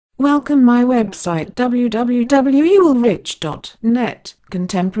Welcome my website www.ulrich.net.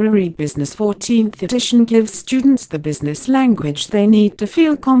 Contemporary Business 14th edition gives students the business language they need to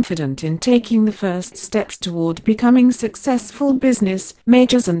feel confident in taking the first steps toward becoming successful business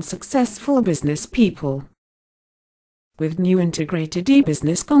majors and successful business people. With new integrated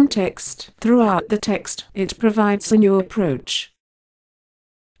e-business context throughout the text, it provides a new approach.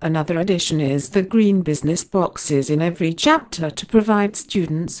 Another addition is the green business boxes in every chapter to provide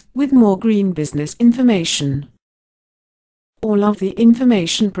students with more green business information. All of the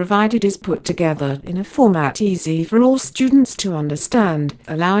information provided is put together in a format easy for all students to understand,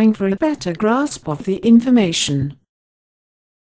 allowing for a better grasp of the information.